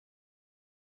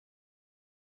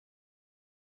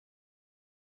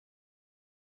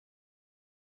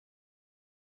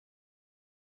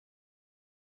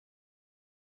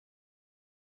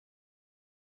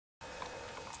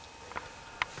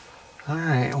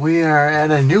Alright, we are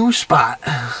at a new spot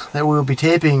that we'll be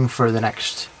taping for the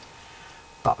next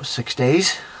about 6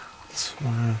 days. Let's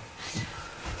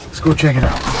go check it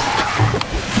out.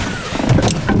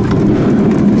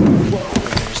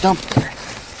 Stump there.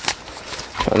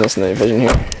 Oh, that's night vision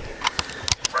here.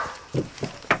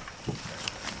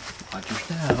 Watch your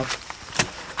step.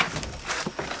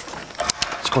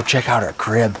 Let's go check out our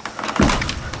crib.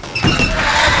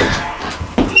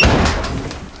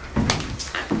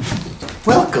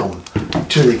 Welcome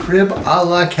to the crib a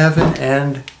la Kevin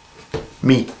and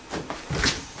me.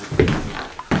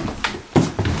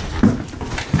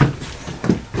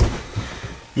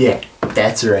 Yeah,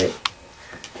 that's right.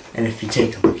 And if you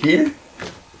take a look here,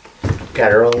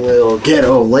 got our own little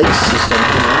ghetto lake system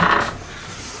here.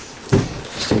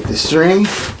 Just take the string,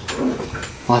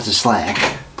 lots of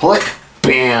slack, pull it,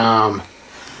 bam,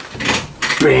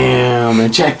 bam,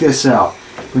 and check this out.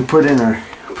 We put in a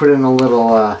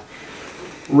little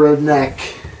redneck,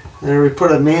 and we put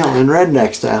a nail in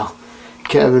redneck style.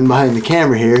 Kevin behind the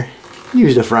camera here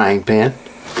used a frying pan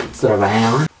instead of a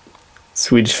hammer.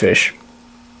 Swedish fish.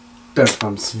 They're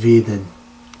from Sweden.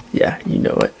 Yeah, you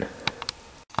know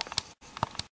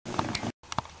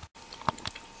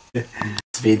it.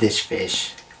 Swedish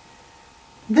fish.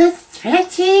 The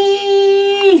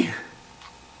stretchy.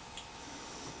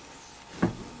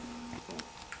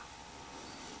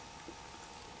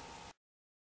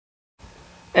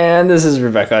 And this is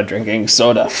Rebecca drinking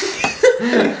soda.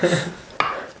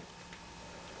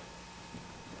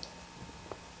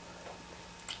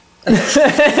 You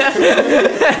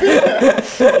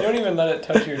don't even let it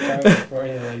touch your tongue before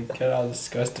you like get all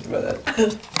disgusted with it.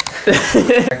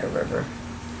 River.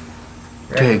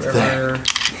 Big thing.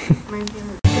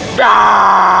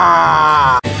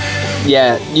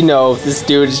 Yeah, you know, this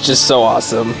dude is just so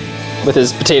awesome. With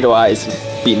his potato eyes and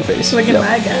bean face. Look at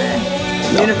my guy.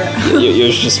 No,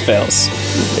 yours just fails.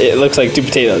 It looks like two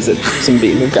potatoes and some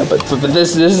bean. But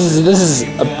this is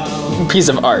a piece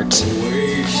of art.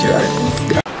 Sure.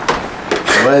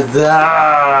 What's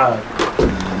up?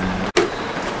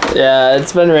 Yeah,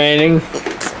 it's been raining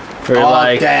for All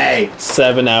like day.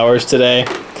 7 hours today.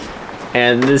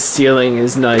 And this ceiling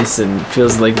is nice and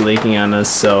feels like leaking on us,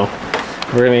 so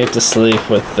we're gonna have to sleep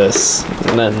with this.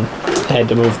 And then I had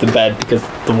to move the bed because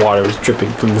the water was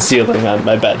dripping from the ceiling on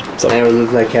my bed. So And it would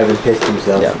look like Kevin pissed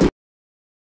himself. yeah.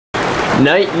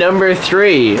 Night number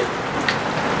 3.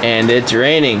 And it's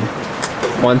raining.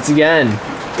 Once again.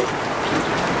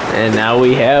 And now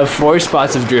we have 4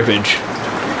 spots of drippage.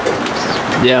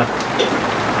 Yeah.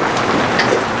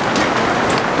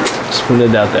 Just putting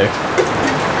it out there.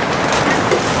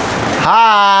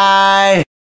 Hi.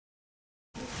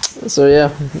 So yeah.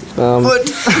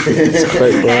 It's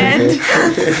quite boring.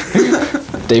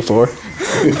 Day 4.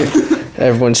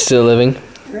 Everyone's still living.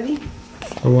 Ready?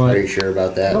 For what? Are you sure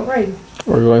about that? Boat ride.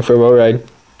 We're going for a boat ride.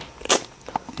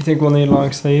 You think we'll need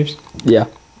long sleeves? Yeah.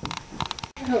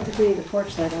 I don't think we need the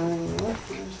porch light on anymore.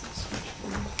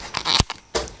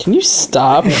 Can you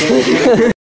stop? Ew.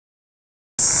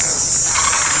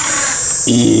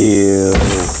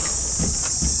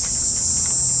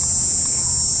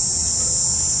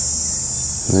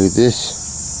 Look at this.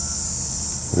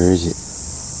 Where is it?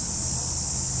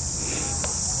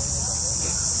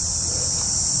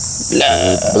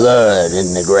 Blood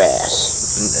in the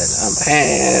grass. And then on my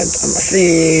hand, on my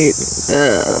feet.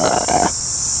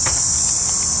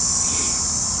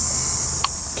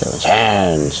 Kevin's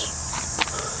hands.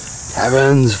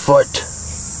 Kevin's foot.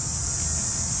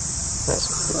 That's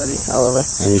bloody all over.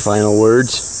 Any final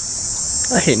words?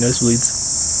 I hate nosebleeds.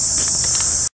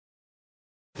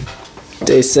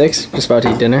 Day 6, just about to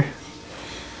eat dinner.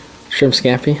 Shrimp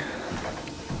scampi.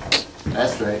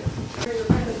 That's right.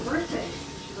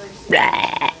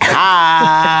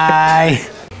 Hi.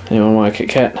 Anyone want a Kit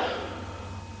Kat? I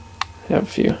have a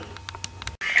few.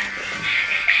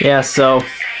 Yeah, so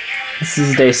this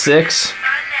is day 6.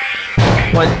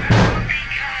 What?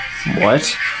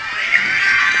 What?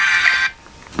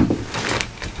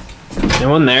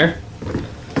 Anyone there?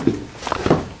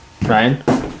 Ryan?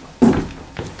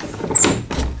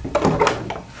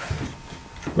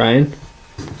 Ryan?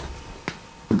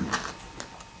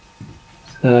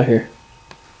 Not out here.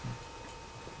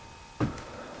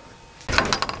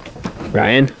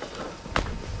 Ryan? Did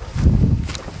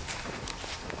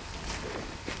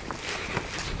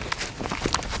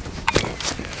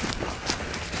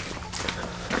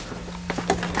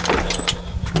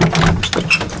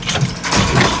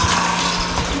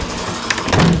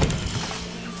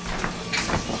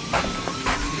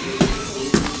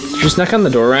you just knock on the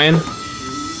door, Ryan?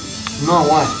 No,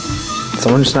 what?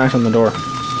 Someone just knocked on the door.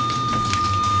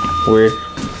 Weird.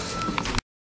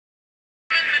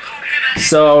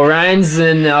 So Ryan's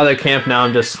in the other camp now.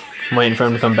 I'm just waiting for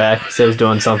him to come back. He said he was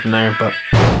doing something there, but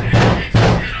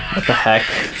what the heck?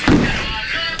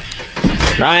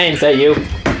 Ryan, is that you?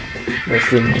 We're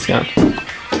sleeping. He's gone.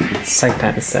 It's like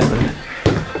 10 to 7.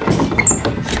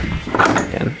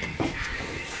 Again.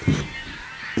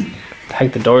 The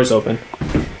heck, the door's open.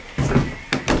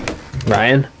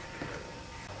 Ryan?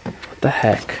 What the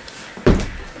heck?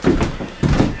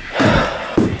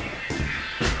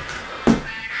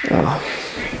 Oh.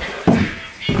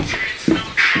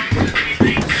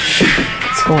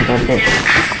 What's going on here?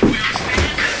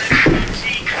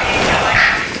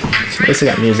 At least I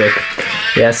got music.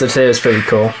 Yeah, so today was pretty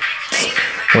cool.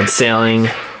 Went sailing,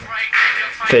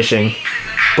 fishing.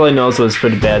 Bloody nose was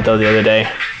pretty bad though the other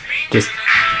day. Just,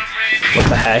 what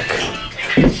the heck?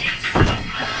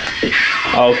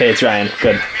 Oh, okay, it's Ryan.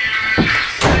 Good.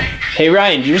 Hey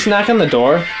Ryan, did you just knock on the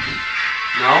door?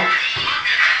 No.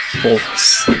 Well,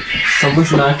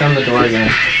 someone's knocked on the door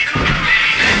again.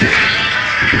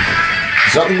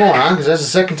 Something going on? Because that's the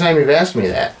second time you've asked me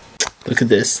that. Look at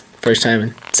this. First time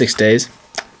in 6 days.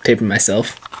 Taping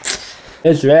myself.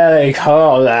 It's really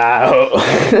cold out.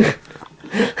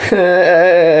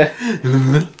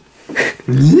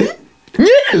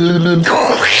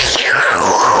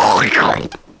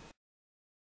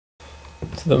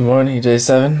 It's the morning, day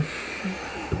 7.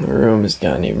 The room has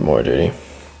gotten even more dirty.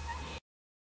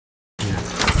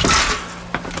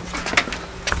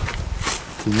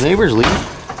 Did the neighbors leave?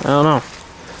 I don't know.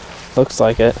 Looks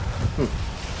like it.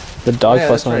 The dog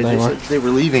fuss not anymore. They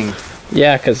were leaving.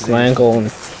 Yeah, because my uncle and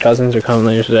cousins are coming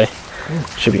later today.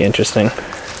 Should be interesting.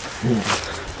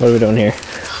 What are we doing here?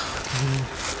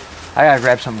 I gotta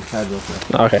grab something inside real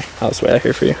quick. Okay, I'll just wait out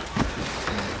here for you.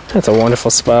 That's a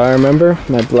wonderful spot, I remember.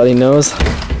 My bloody nose.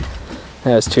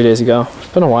 That was 2 days ago.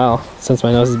 It's been a while since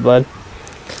my nose has bled.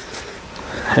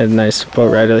 Had a nice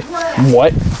boat ride.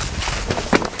 What?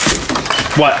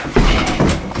 What?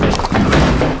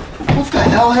 What the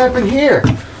hell happened here?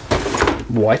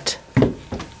 What?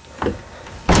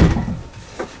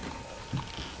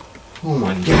 Oh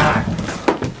my god.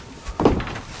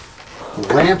 The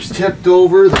lamps tipped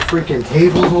over, the freaking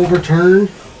table's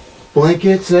overturned,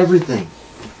 blankets, everything.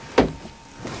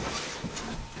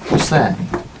 What's that?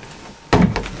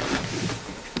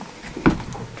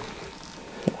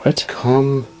 What?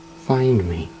 Come find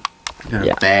me. Got a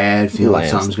Yeah. bad feeling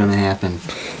Lambs. something's gonna happen.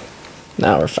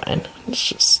 Now we're fine. Let's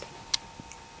just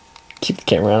keep the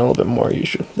camera on a little bit more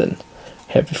usual than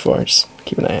I had before. Just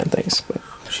keep an eye on things. But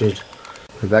Should.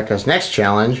 Rebecca's next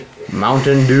challenge,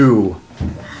 Mountain Dew.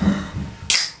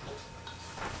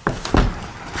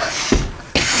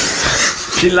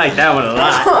 she liked that one a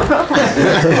lot.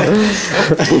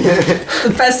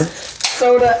 The best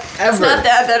soda ever. It's not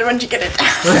that bad once you get it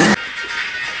down.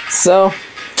 So,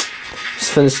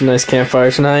 just finished a nice campfire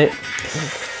tonight.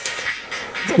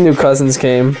 New cousins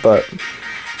came, but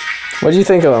what do you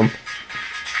think of them?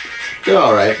 They're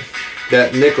alright.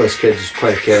 That Nicholas kid is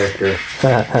quite a character.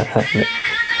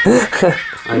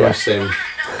 I must say.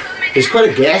 He's quite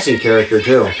a gassy character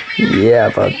too. Yeah,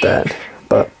 about that.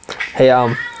 But hey,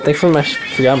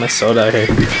 forgot my soda out here.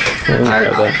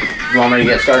 Alright, you want me to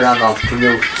get started on the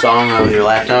new song on your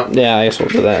laptop? Yeah, I guess we'll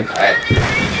do that. Alright.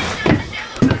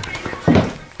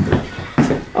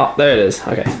 Oh, there it is.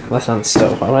 Okay, that's on the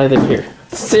stove. Why do I think here?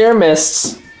 Sear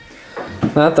Mists.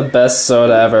 Not the best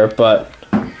soda ever, but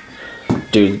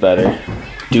dude's better.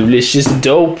 Delicious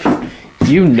dope.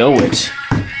 You know it.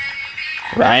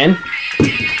 Ryan?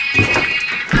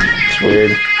 It's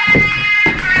weird.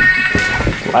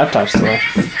 Laptop's still on.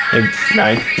 Hey,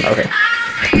 Ryan? Okay.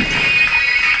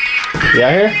 You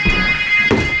out here?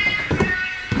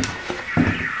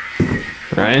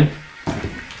 Ryan?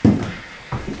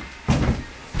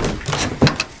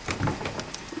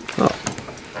 Oh.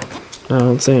 I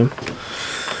don't see him.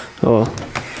 Oh well.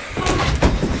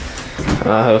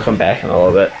 He'll come back in a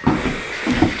little bit.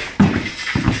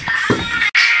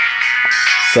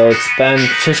 So it's been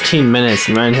 15 minutes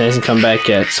and Ryan hasn't come back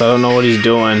yet, so I don't know what he's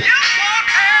doing.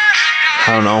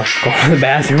 I don't know, going to the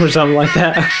bathroom or something like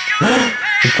that.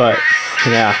 But,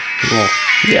 yeah, well,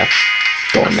 yeah,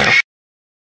 going now.